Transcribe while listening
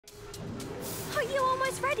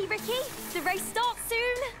almost ready, Ricky. The race starts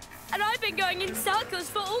soon. And I've been going in circles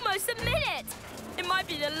for almost a minute. It might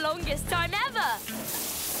be the longest time ever.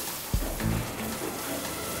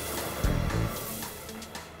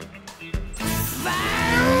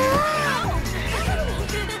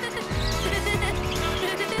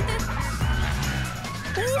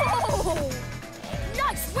 Whoa!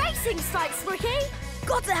 Nice racing stripes, Ricky.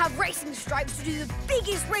 Got to have racing stripes to do the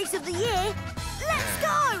biggest race of the year. Let's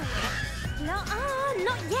go! Nuh-uh,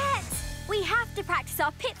 not yet. We have to practice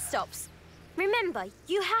our pit stops. Remember,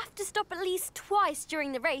 you have to stop at least twice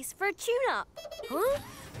during the race for a tune-up. Huh?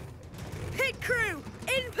 Pit crew,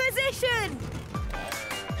 in position!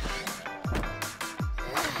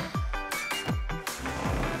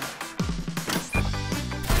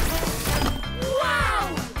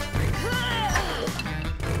 Wow!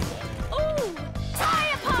 Ooh,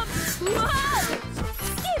 tire pumps! Whoa!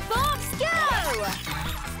 Skip box, go!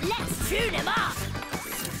 Let's tune him up!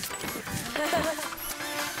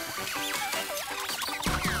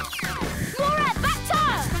 Morad, back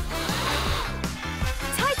turn!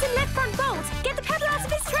 Tighten left front bolt. Get the pedal out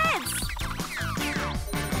of his treads.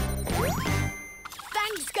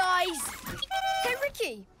 Thanks, guys. Hey,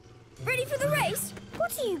 Ricky. Ready for the race?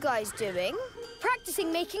 What are you guys doing?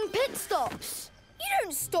 Practicing making pit stops. You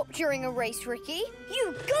don't stop during a race, Ricky.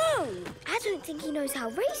 You go. I don't think he knows how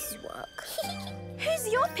races work. Who's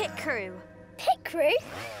your pit crew? Pit crew?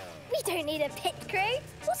 We don't need a pit crew.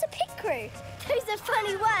 What's a pit crew? Those are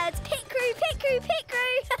funny words. Pit crew, pit crew, pit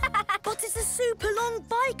crew. But it's a super long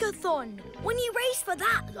bike-a-thon. When you race for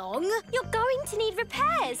that long, You're going to need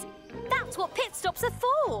repairs. That's what pit stops are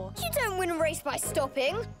for. you don't win a race by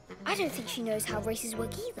stopping. I don't think she knows how races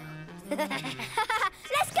work either.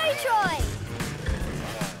 Let's go, Troy!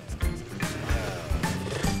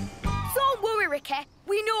 Don't worry, Ricky.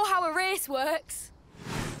 We know how a race works.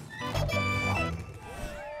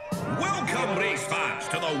 Welcome, race fans,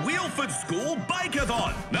 to the Wheelford School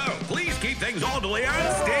Bike-a-thon. Now, please keep things orderly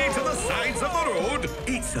and stay to the sides of the road.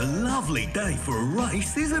 It's a lovely day for a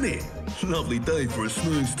race, isn't it? Lovely day for a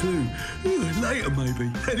snooze too. Later,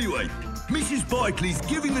 maybe. Anyway, Mrs. Bikely's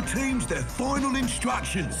giving the teams their final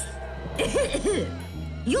instructions.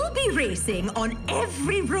 You'll be racing on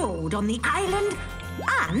every road on the island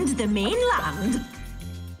and the mainland.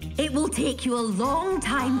 It will take you a long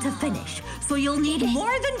time to finish, so you'll need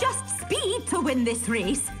more than just speed to win this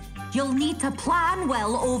race. You'll need to plan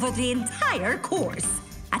well over the entire course.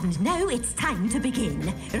 And now it's time to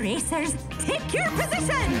begin. Racers, take your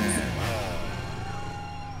positions!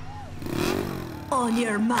 On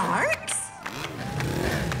your marks.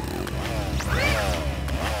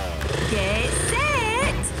 Get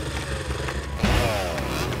set!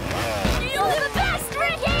 You're the best,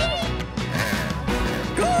 Ricky!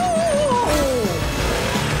 Go!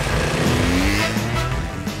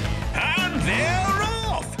 And they're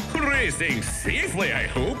off! Racing safely, I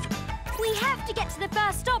hope. We have to get to the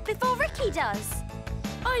first stop before Ricky does.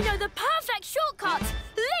 I know the perfect shortcut.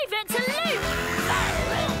 Leave it to Luke.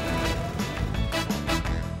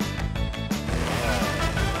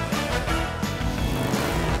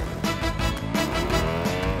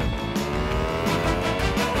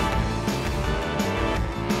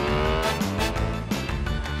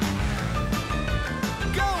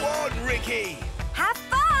 Go on, Ricky! Have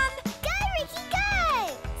fun! Go, Ricky, go!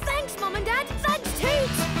 Thanks, Mum and Dad. Thanks, Toot.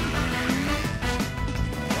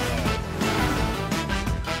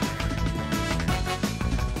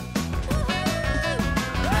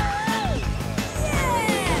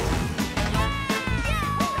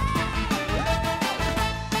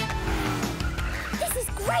 This is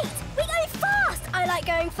great. We're going fast. I like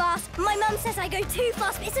going fast. My mum says I go too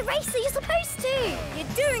fast, but it's a race, so you're supposed to.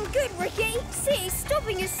 You're doing good, Ricky. See,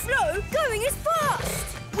 stopping is slow, going is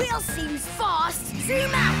fast. Wheel seems fast.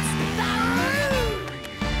 Zoom out. Boom!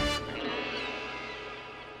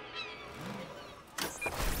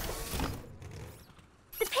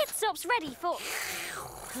 The pit stop's ready for...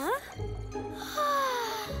 Huh?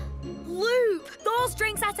 Loop! Those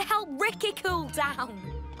drinks had to help Ricky cool down.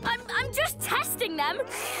 I'm just testing them.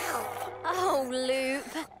 Oh,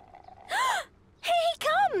 Loop. Here he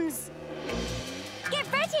comes! Get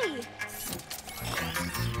ready!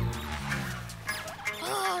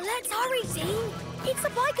 Oh, let's hurry, team. It's a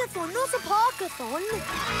bike-a-thon, not a park-a-thon.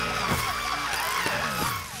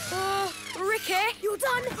 Ricky, you're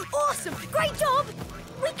done. Awesome. Great job.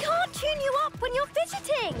 We can't tune you up when you're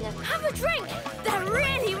fidgeting. Have a drink. They're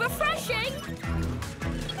really refreshing.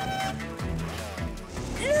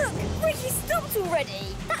 Look, Ricky stopped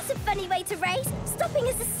already. That's a funny way to race. Stopping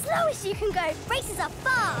is the slowest you can go. Races are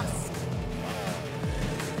fast.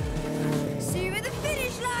 See you at the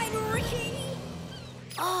finish line, Ricky.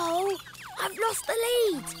 lost the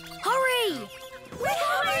lead. Hurry! We're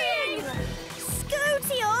hurrying!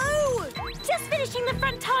 Scootio! Just finishing the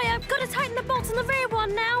front tyre. Got to tighten the bolt on the rear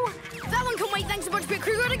one now. That one can wait, thanks so much, Pit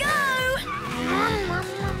Crew. Gotta go!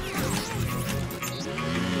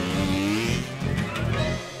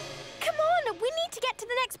 Come on, we need to get to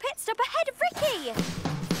the next pit stop ahead of Ricky.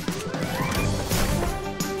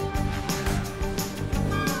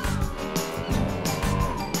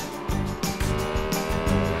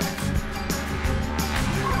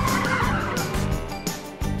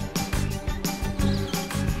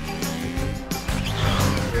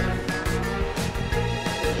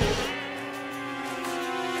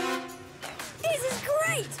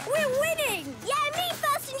 We're winning! Yeah, me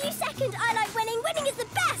first and you second. I like winning. Winning is the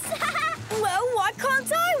best. Well, why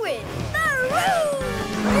can't I win? No!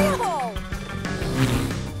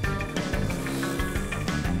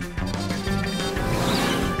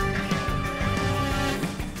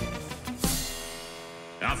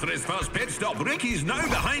 After his first pit stop, Ricky's now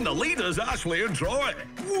behind the leaders, Ashley and Troy.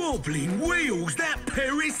 Wobbling wheels, that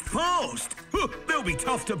pair is fast. They'll be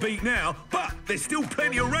tough to beat now, but there's still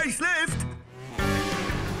plenty of race left.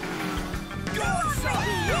 Go on, Ricky!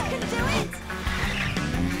 You can do it!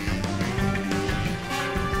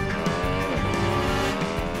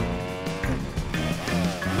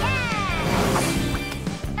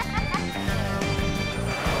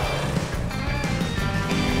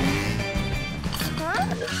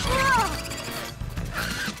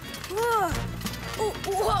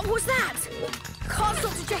 What was that? Can't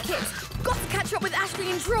stop to check it. Got to catch up with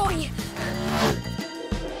Ashley and Troy.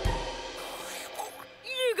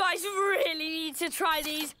 You guys really need to try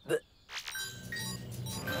these. Here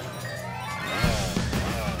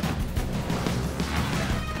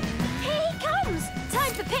he comes!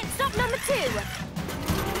 Time for pit stop number 2.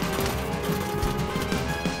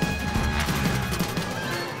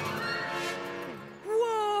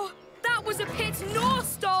 Whoa! That was a pit nor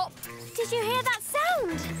stop. Did you hear that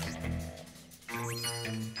sound?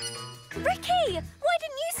 Ricky, why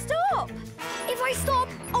didn't you stop? If I stop,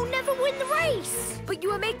 I'll never win the race. But you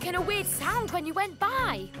were making a weird sound when you went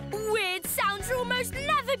by. Weird sounds are almost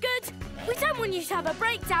never good. We don't want you to have a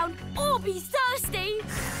breakdown or be thirsty.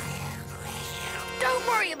 Don't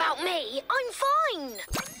worry about me. I'm fine.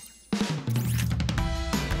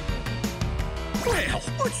 Well,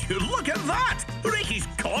 would you look at that? Ricky's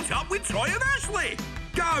caught up with Troy and Ashley.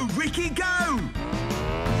 Go, Ricky, go!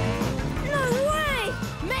 No way!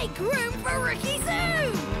 Make room for Ricky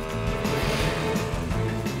soon!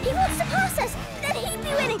 He wants to pass us, then he'd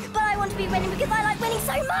be winning. But I want to be winning because I like winning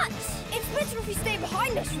so much. It's better if we stay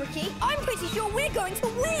behind us, Ricky. I'm pretty sure we're going to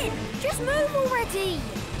win. Just move already.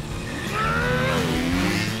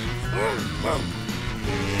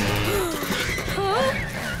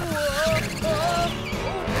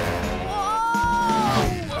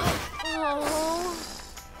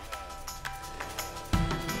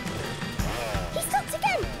 He stopped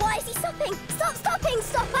again. Why is he stopping? Stop stopping,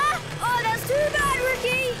 stopper! Oh, that's too bad,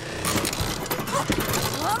 Ricky.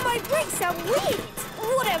 Oh, my brakes sound weird.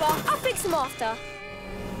 Whatever, I'll fix them after.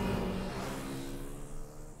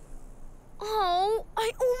 Oh,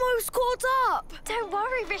 I almost caught up. Don't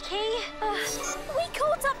worry, Ricky. We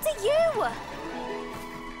caught up to you.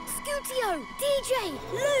 Scootio, DJ,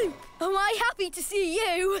 Loop. Am I happy to see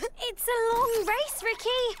you? It's a long race,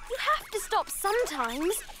 Ricky. You have to stop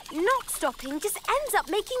sometimes. Not stopping just ends up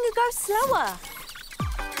making you go slower.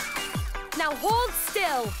 Now hold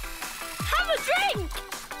still. Have a drink.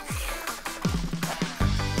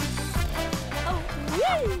 Oh,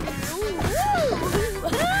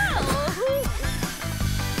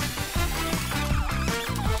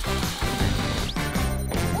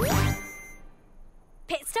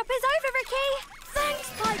 Pit stop is over, Ricky. Thanks,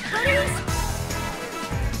 bike buddies.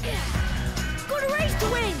 Got a race to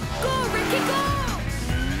win. Go, Ricky, go!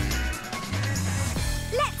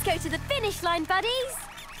 Let's go to the finish line, buddies.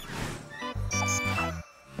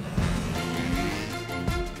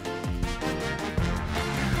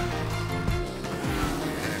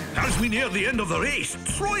 As we near the end of the race,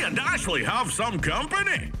 Troy and Ashley have some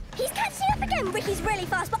company. He's catching up again. Ricky's really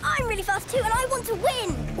fast, but I'm really fast too, and I want to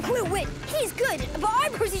win. We'll win. He's good, but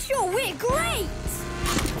I'm pretty sure we're great.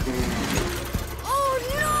 Oh,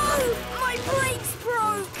 no! My brakes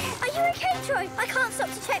broke. Are you okay, Troy? I can't stop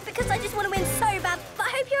to check because I just want to win so bad, but I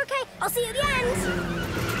hope you're okay. I'll see you at the end.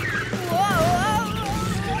 Whoa!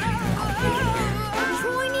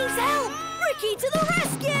 Troy needs help. Ricky to the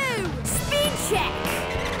rescue. Speed check.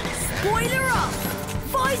 Spoiler up.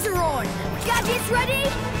 Visor on. Gadgets ready.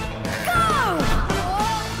 Go!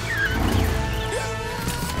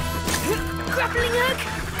 Grappling hook,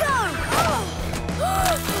 go!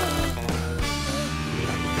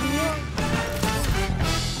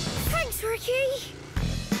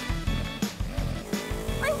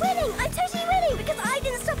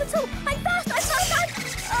 all. I'm fast.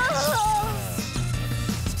 Oh!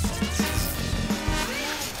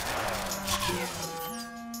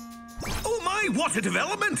 Oh my, what a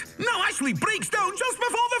development! Now Ashley breaks down just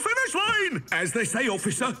before the finish line! As they say,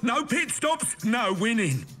 officer, no pit stops, no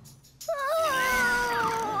winning.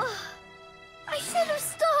 Oh, I should have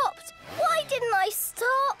stopped. Why didn't I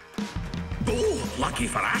stop? Oh, lucky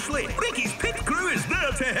for Ashley, Ricky's pit crew is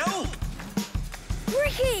there to help.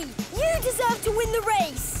 Ricky, you deserve to win the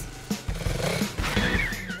race.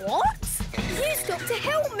 What? You stopped to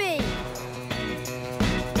help me.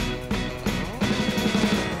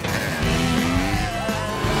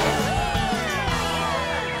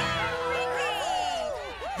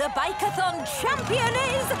 The Bike-a-thon champion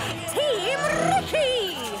is Team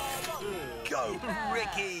Ricky! Go,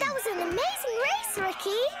 Ricky! That was an amazing race,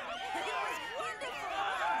 Ricky.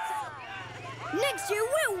 Next year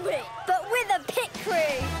we'll win, but with a pit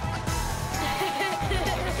crew.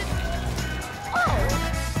 Oh!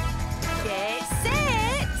 Get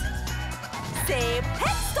set! Say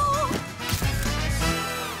pit stop!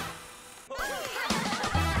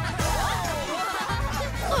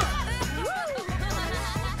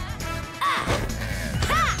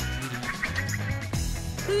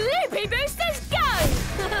 Loopy boosters, go!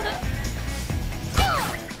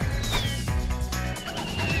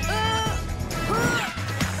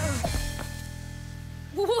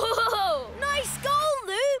 Whoa! Nice goal,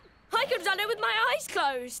 Loop. I could have done it with my eyes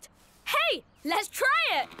closed. Hey, let's try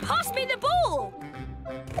it. Pass me the ball.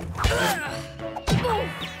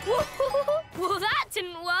 Well, that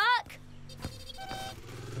didn't work.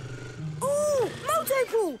 Ooh,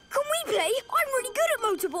 Motopool. Can we play? I'm really good at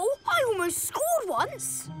Motopool. I almost scored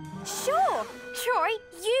once. Sure. Troy,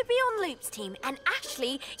 you be on Loop's team, and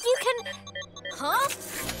Ashley, you can... Huh?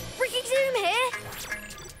 Ricky Zoom here.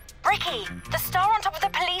 Ricky, the star on top of the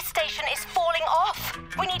police station is falling off.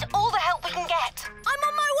 We need all the help we can get. I'm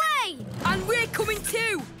on my way. And we're coming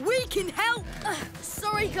too. We can help.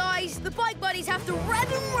 Sorry, guys. The bike buddies have to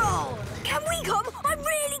rev and roll. Can we come? I'm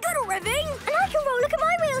really good at revving. And I can roll. Look at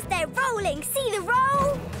my wheels. They're rolling. See the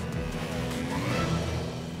roll?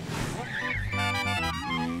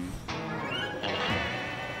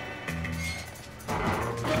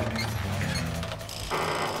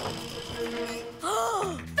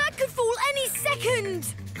 That could fall any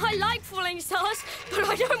second. I like falling stars, but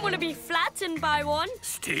I don't want to be flattened by one.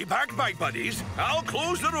 Stay back, bike buddies. I'll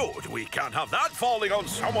close the road. We can't have that falling on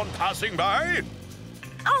someone passing by.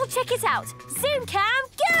 I'll check it out. Zoom cam,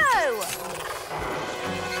 go!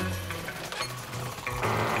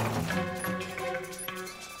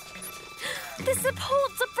 The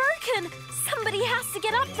supports are broken. Somebody has to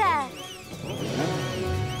get up there.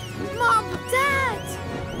 Mom, Dad.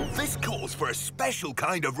 This calls for a special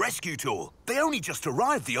kind of rescue tool. They only just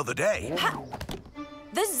arrived the other day.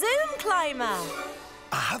 The Zoom climber!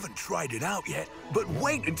 I haven't tried it out yet, but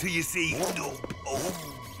wait until you see...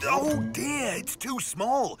 Oh dear, it's too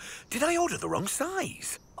small. Did I order the wrong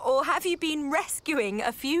size? Or have you been rescuing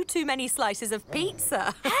a few too many slices of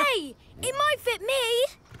pizza? Hey, it might fit me.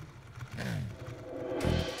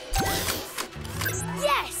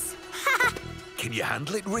 Yes! Can you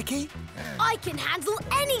handle it, Ricky? I can handle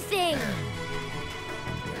anything.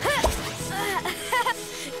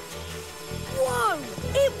 Whoa,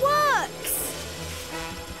 it works.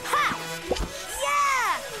 Ha!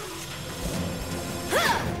 Yeah! Ha!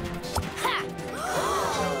 Ha!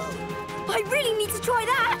 I really need to try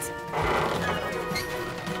that.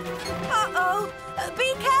 Uh-oh.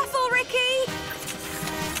 Be careful, Ricky!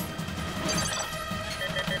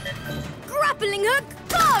 Grappling hook,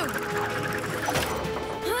 go!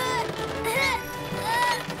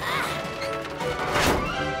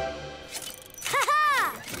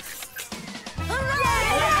 Ha-ha!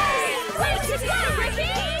 Hooray! Way to go,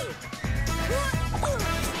 Ricky!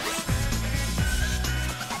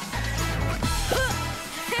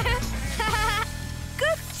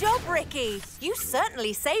 Good job, Ricky. You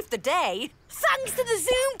certainly saved the day. Thanks to the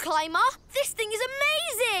Zoom climber, this thing is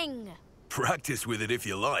amazing! Practice with it if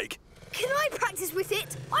you like. Can I practice with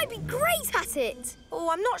it? I'd be great at it. Oh,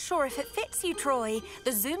 I'm not sure if it fits you, Troy.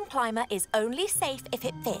 The Zoom climber is only safe if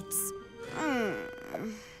it fits.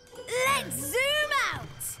 Let's zoom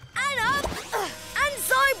out and up and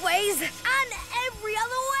sideways and every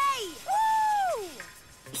other way. Woo!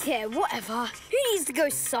 Yeah, whatever. Who needs to go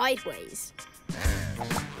sideways?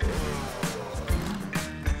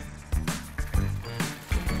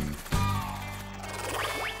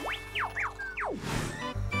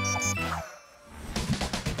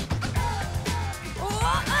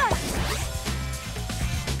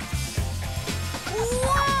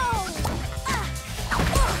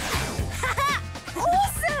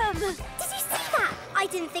 Awesome!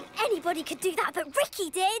 anybody could do that, but Ricky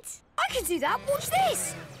did. I can do that. Watch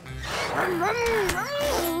this.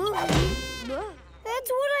 That's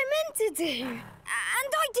what I meant to do.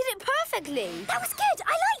 And I did it perfectly. That was good.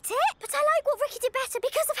 I liked it. But I like what Ricky did better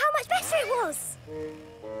because of how much better it was.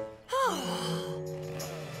 Whoa!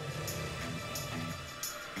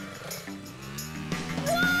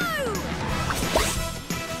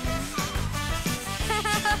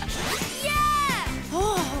 Yeah!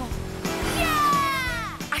 Oh.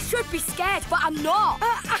 Yeah! I should be scared, but I'm not.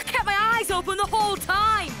 I kept my eyes open the whole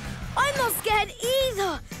time. I'm not scared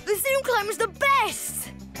either. The Zoom climber's the best.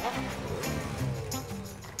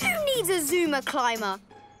 Who needs a Zoomer climber?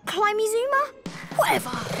 Climby Zoomer? Whatever.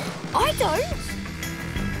 I don't.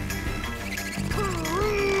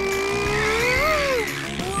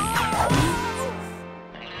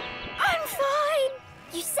 I'm fine.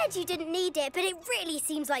 You said you didn't need it, but it really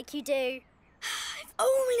seems like you do. If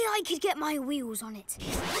only I could get my wheels on it.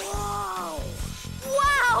 Whoa!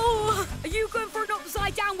 Wow! Are you going for an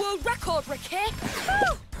upside-down world record, Ricky?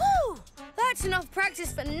 Woo! Woo! That's enough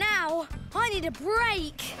practice for now. I need a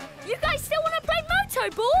break. You guys still want to play Moto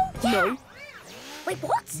Ball? Yeah. No. Wait,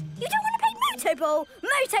 what? You don't want to play Moto Ball?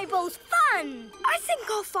 Moto Ball's fun. I think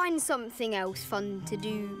I'll find something else fun to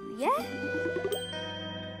do, yeah? More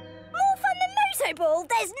fun than Moto Ball?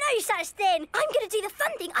 There's no such thing. I'm going to do the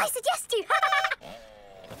fun thing I said yes to.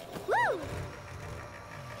 Woo!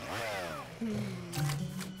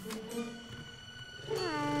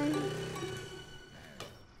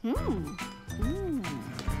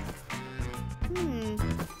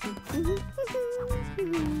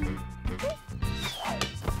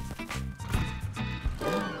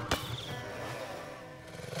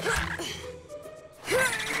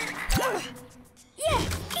 Yeah,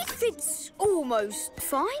 it fits almost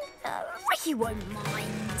fine. Ricky won't mind.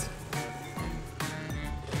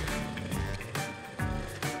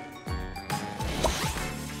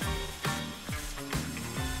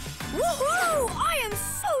 Woohoo! I am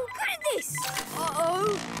so good at this!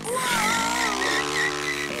 Uh-oh. Whoa!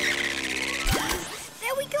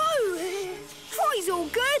 There we go! Troy's all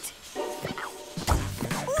good!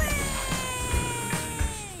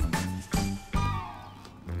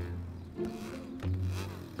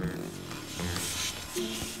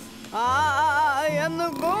 I am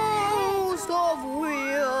the ghost of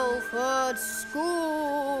Wheelford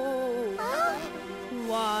School.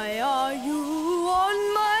 Why are you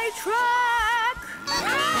on my track?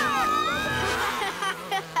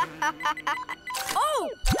 Oh!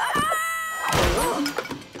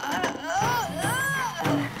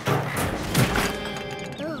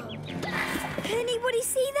 Anybody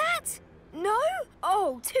see that? No?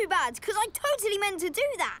 Oh, too bad, because I totally meant to do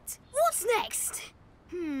that. What's next?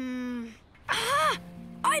 Ah!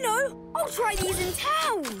 I know! I'll try these in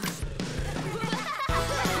town!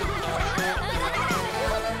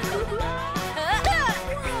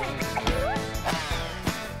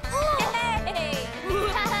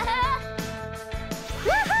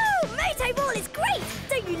 Woohoo! Moto Ball is great!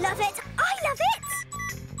 Don't you love it? I love it!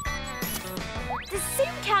 The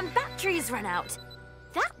Zoom cam battery's run out.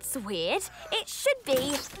 That's weird. It should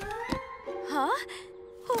be... Huh?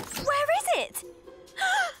 Oh, where is it?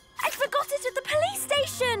 I forgot it at the police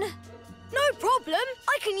station. No problem.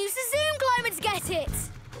 I can use the Zoom climber to get it.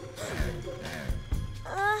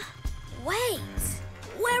 Wait.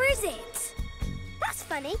 Where is it? That's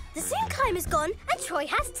funny. The Zoom climber's gone and Troy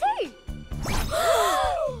has too.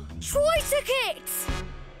 Troy took it!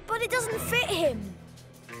 But it doesn't fit him.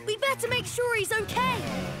 We better make sure he's okay.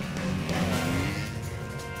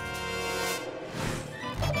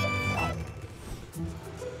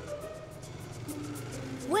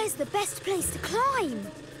 Where's the best place to climb?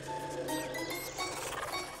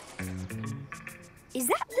 Is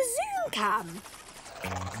that the Zoom cam?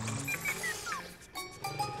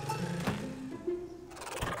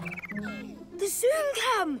 The Zoom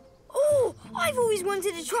cam! Oh, I've always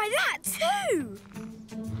wanted to try that too!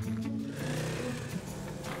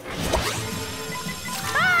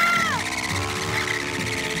 Ah!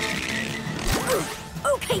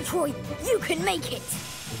 OK, Troy, you can make it.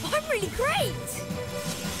 I'm really great.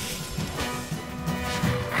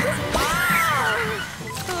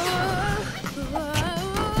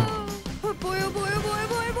 Oh boy, oh boy, oh boy, oh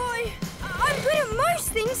boy, oh boy. I'm good at most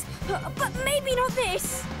things, but maybe not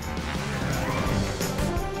this.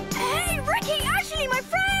 Hey, Ricky, Ashley, my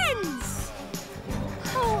friends!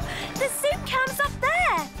 Oh, the Zoom cam's up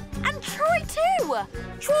there. And Troy, too.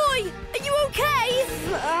 Troy, are you okay?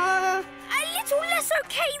 A little less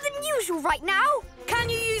okay than usual right now. Can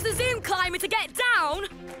you use the Zoom climber to get down?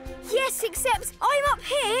 Yes, except I'm up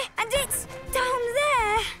here and it's down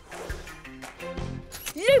there.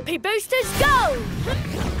 Loopy boosters, go!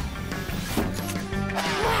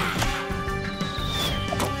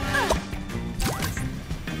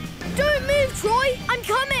 Don't move, Troy! I'm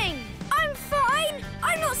coming! I'm fine.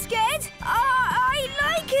 I'm not scared. I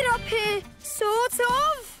like it up here. Sort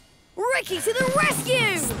of. Ricky to the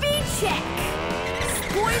rescue! Speed check.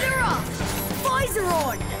 Spoiler off! Visor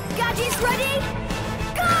on! Gadgets ready?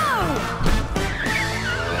 Go!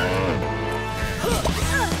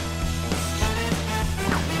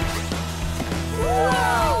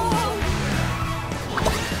 Whoa!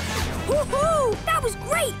 Woohoo! That was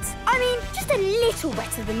great! I mean, just a little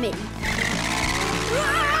better than me.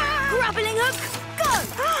 Grappling hook, go!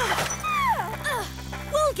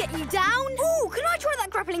 We'll get you down. Ooh, can I try that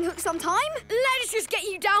grappling hook sometime? Let's just get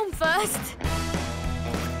you down first.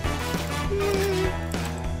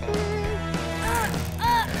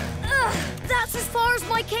 That's as far as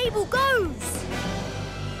my cable goes.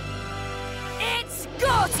 It's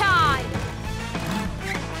go time!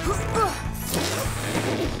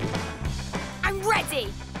 I'm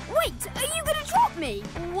ready. Wait, are you gonna drop me?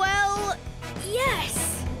 Well,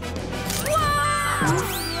 yes. Whoa!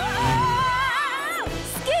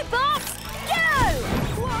 Skip off, go!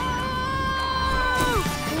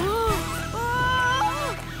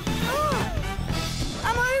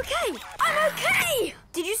 Am I okay? I'm okay!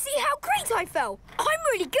 Did you see how great I fell? I'm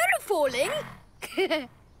really good at falling.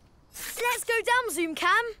 Let's go down, Zoom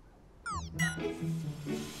Cam.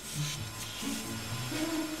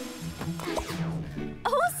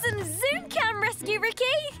 Awesome Zoom Cam rescue, Ricky.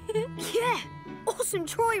 Yeah, awesome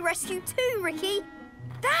Troy rescue too, Ricky.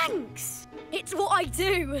 Thanks. It's what I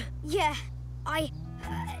do. Yeah,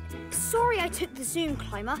 sorry I took the Zoom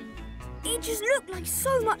climber. It just looked like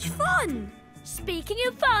so much fun. Speaking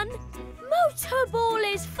of fun, motorball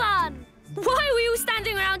is fun. Why are we all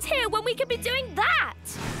standing around here when we could be doing that?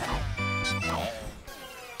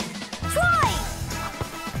 Try!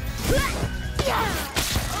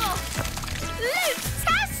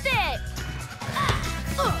 Luke-tastic!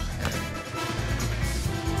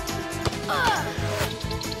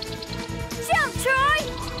 Jump, Troy!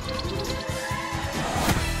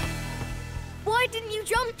 Why didn't you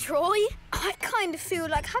jump, Troy? I kind of feel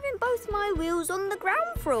like having both my wheels on the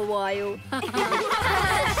ground for a while.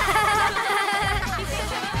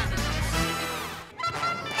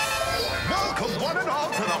 Welcome one and all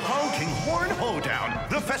to the Honking Horn Hoedown,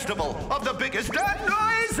 the festival of the biggest and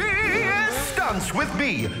noisiest stunts with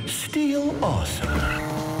me, Steel Awesome.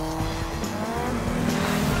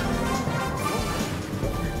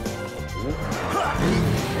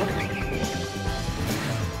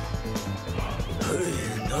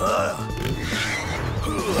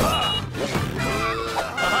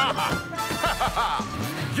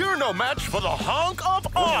 You're no match for the Honk of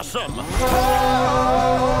Awesome!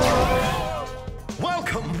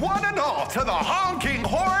 Welcome one and all to the Honking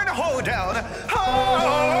Horn Hoedown.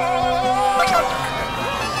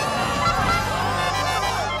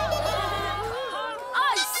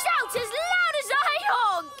 I shout as loud as I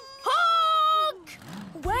honk! Honk!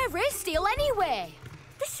 Where is Steel anyway?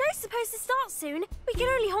 The show's supposed to start soon. We can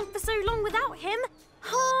only honk for so long without him.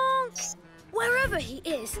 Honk! Wherever he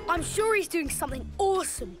is, I'm sure he's doing something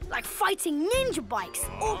awesome, like fighting ninja bikes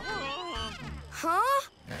or... Huh?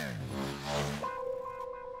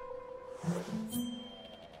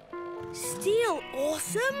 Steel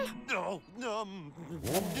Awesome?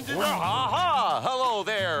 Aha! Hello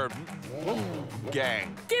there,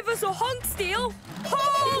 gang. Give us a honk, Steel!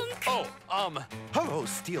 Honk! Oh, hello,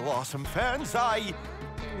 Steel Awesome fans. I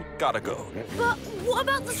gotta go. But what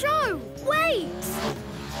about the show? Wait!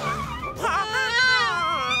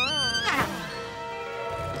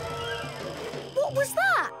 What was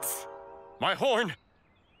that? My horn.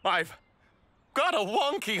 I've got a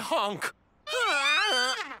wonky honk.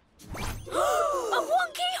 A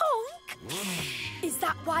wonky honk? Is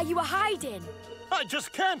that why you were hiding? I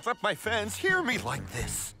just can't let my fans hear me like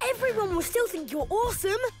this. Everyone will still think you're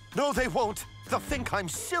awesome. No, they won't. They'll think I'm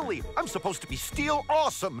silly. I'm supposed to be Steel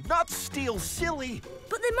Awesome, not Steel Silly.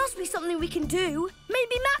 But there must be something we can do.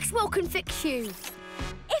 Maybe Maxwell can fix you.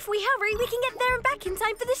 If we hurry, we can get there and back in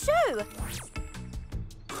time for the show.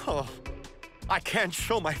 Oh, I can't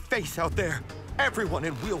show my face out there. Everyone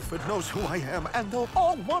in Wheelford knows who I am, and they'll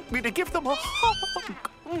all want me to give them a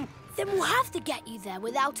hug. Then we'll have to get you there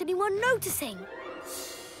without anyone noticing.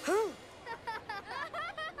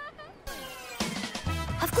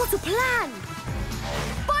 I've got a plan.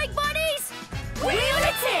 Bike buddies, wheel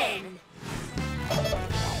it in!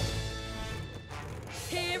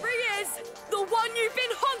 Here he is, the one you've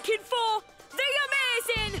been honking for, the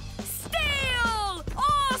amazing Steel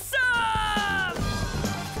Awesome!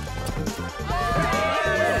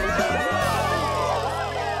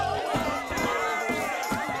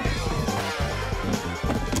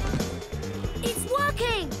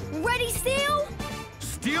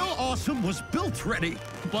 was built ready.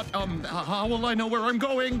 But, how will I know where I'm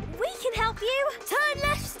going? We can help you. Turn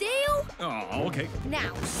left, Steel. Oh, okay.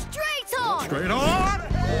 Now, straight on. Straight on!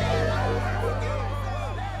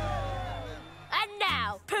 And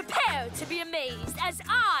now, prepare to be amazed as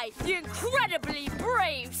I, the incredibly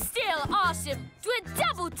brave, still awesome, do a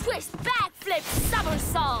double twist backflip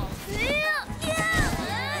somersault.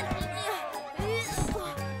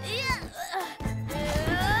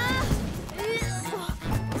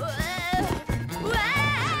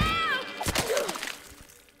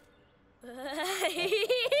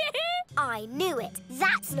 I knew it.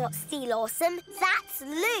 That's not Steel Awesome. That's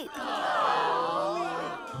Loop.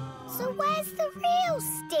 So where's the real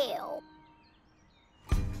Steel?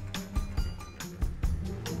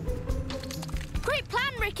 Great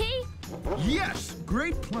plan, Ricky. Yes,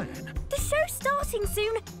 great plan. The show's starting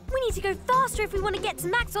soon. We need to go faster if we want to get to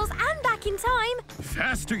Maxwell's and back in time.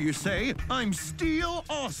 Faster, you say? I'm Steel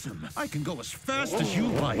Awesome. I can go as fast as you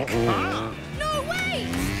like. Ah! No, wait!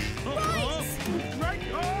 Right!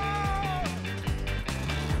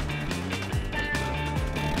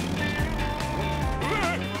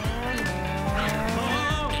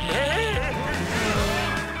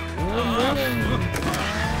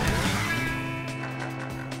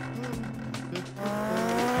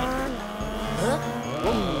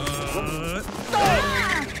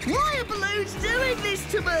 Why are balloons doing this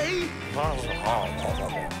to me? Look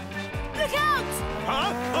out!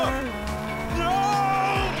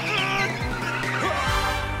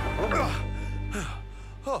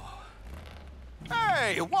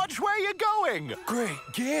 Hey, watch where you're going. Great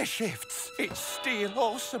gear shifts. It's Steel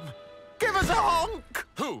Awesome. Give us a honk.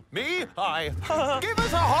 Who, me? I. Give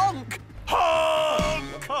us a honk.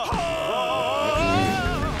 Honk!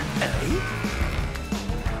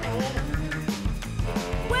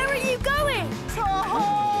 Where are you going? To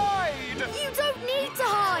hide! You don't need to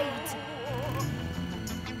hide.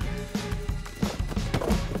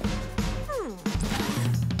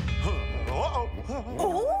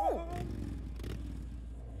 Uh-oh.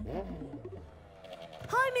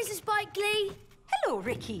 Hi, Mrs. Bikely. Hello,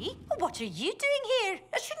 Ricky. What are you doing here?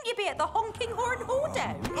 Shouldn't you be at the Honking Horn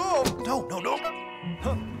Hoedown? Oh, no.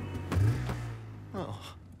 Oh,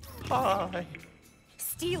 hi.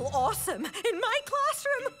 Steel Awesome in my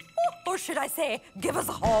classroom? Or should I say, give us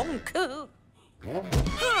a honk?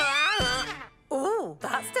 Oh,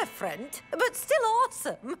 that's different. But still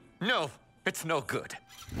awesome. No, it's no good.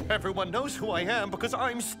 Everyone knows who I am because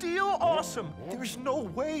I'm Steel Awesome. There's no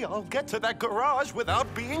way I'll get to that garage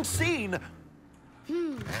without being seen.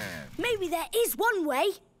 Maybe there is one way.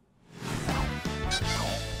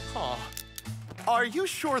 Oh. Are you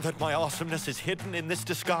sure that my awesomeness is hidden in this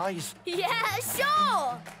disguise? Yeah,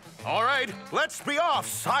 sure. All right, let's be off,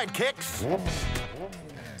 sidekicks.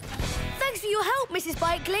 Thanks for your help, Mrs.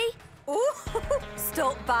 Bikely. Oh,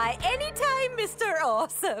 stop by anytime, Mr.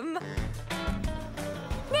 Awesome.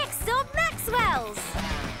 Next stop, Maxwell's.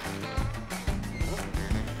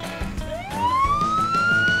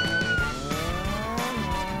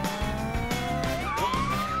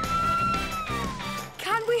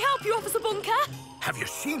 Can we help you, Officer Bunker? Have you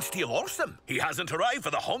seen Steel Awesome? He hasn't arrived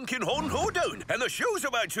for the Honkin' Horn Hoedown, and the show's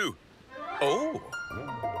about to. Oh.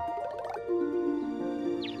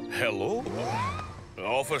 Hello.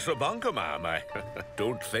 Officer Bunker, ma'am. I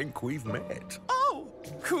don't think we've met. Oh,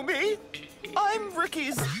 who, me? I'm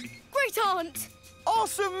Ricky's Great aunt.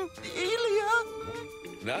 awesome Elia.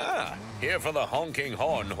 Ah, here for the Honking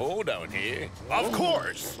Horn Hoedown here. Of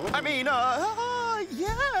course. I mean,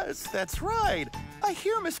 yes, that's right. I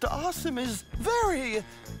hear Mr. Awesome is very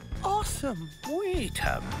awesome. Wait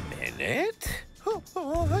a minute.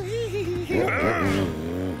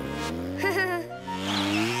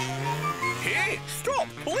 Hey, stop,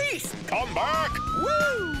 please! Come back!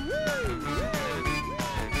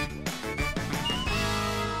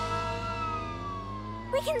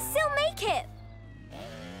 We can still make it.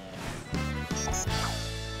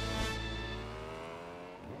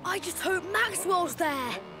 I just hope Maxwell's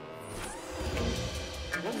there.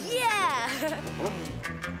 Yeah!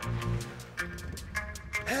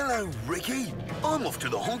 Hello, Ricky. I'm off to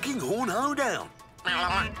the Honking Horn Hoedown.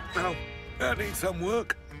 Oh, that needs some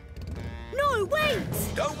work. No, wait.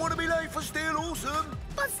 Don't want to be late for Steel Awesome.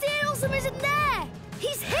 But Steel Awesome isn't there.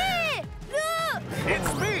 He's here. Look.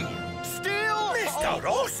 It's me, Steel. Mr.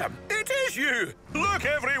 Awesome, it is you. Look,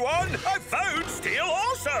 everyone, I found Steel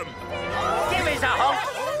Awesome. Give us a honk.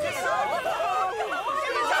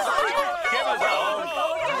 Give us a honk.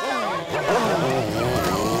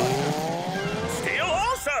 Steel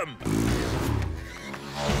Awesome.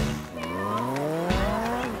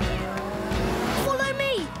 Follow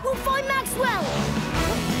me. We'll find Maxwell.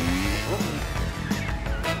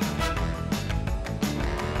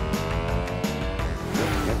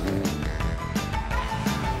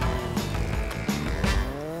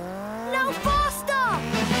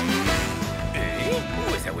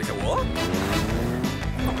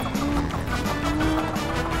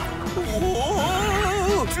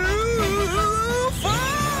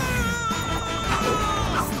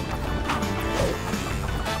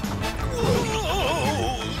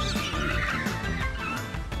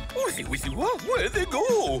 What? Where'd they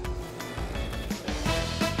go?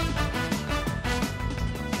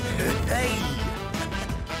 Hey!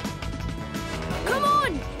 Come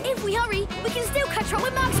on! If we hurry, we can still catch up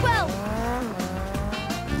with Maxwell.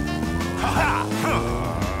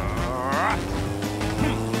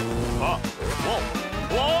 Whoa!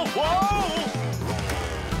 Whoa! Whoa!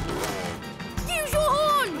 Use your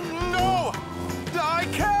horn! No! I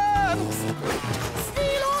can't!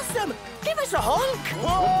 Steel Awesome! Give us a honk!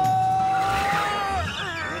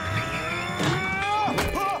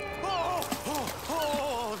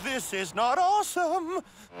 Oh, this is not awesome!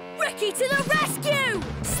 Ricky to the rescue!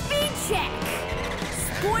 Speed check!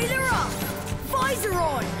 Spoiler up! Visor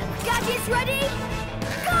on! Gadgets ready?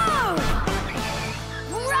 Go!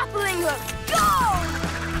 Grappling hook! Go!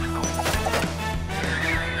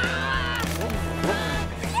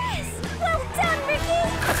 Yes! Well done, Ricky!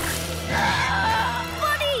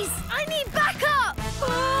 Buddies! I need backup!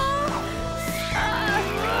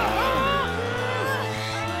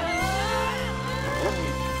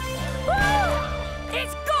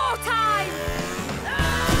 It's go time!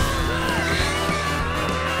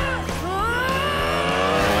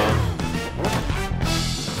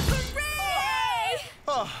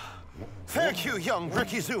 Thank you, young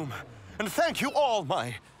Ricky Zoom. And thank you all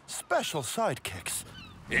my special sidekicks.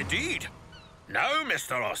 Indeed. Now,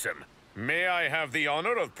 Mr. Awesome, may I have the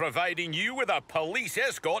honor of providing you with a police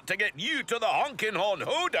escort to get you to the Honkin' Horn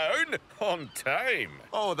Hoedown on time?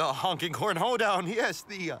 Oh, the honking horn hoedown. Yes,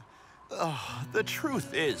 the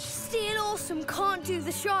truth is... Steel Awesome can't do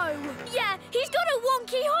the show. Yeah, he's got a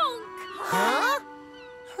wonky honk! Huh?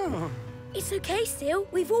 It's okay, Steel.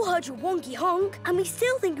 We've all heard your wonky honk, and we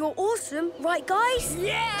still think you're awesome, right, guys?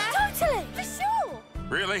 Yeah! Totally! For sure!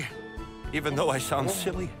 Really? Even though I sound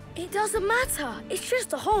silly? It doesn't matter. It's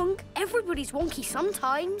just a honk. Everybody's wonky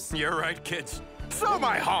sometimes. You're right, kids. So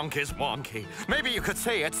my honk is wonky. Maybe you could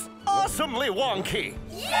say it's awesomely wonky.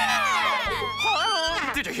 Yeah!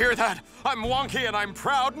 Did you hear that? I'm wonky and I'm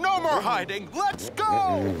proud. No more hiding. Let's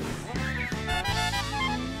go!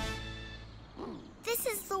 This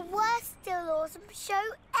is the worst Still Awesome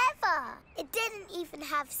show ever. It didn't even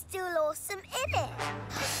have Still Awesome in it.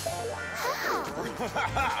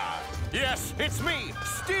 Yes, it's me,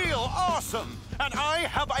 Steel Awesome, and I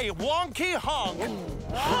have a wonky honk.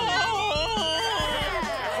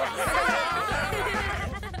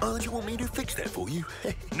 Do you want me to fix that for you?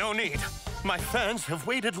 No need. My fans have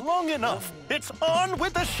waited long enough. It's on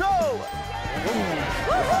with the show!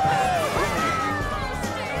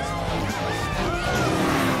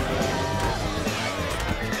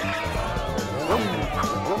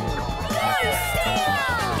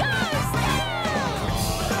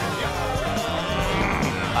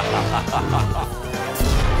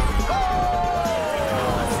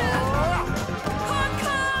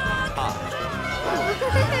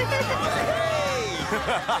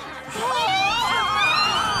 Honk!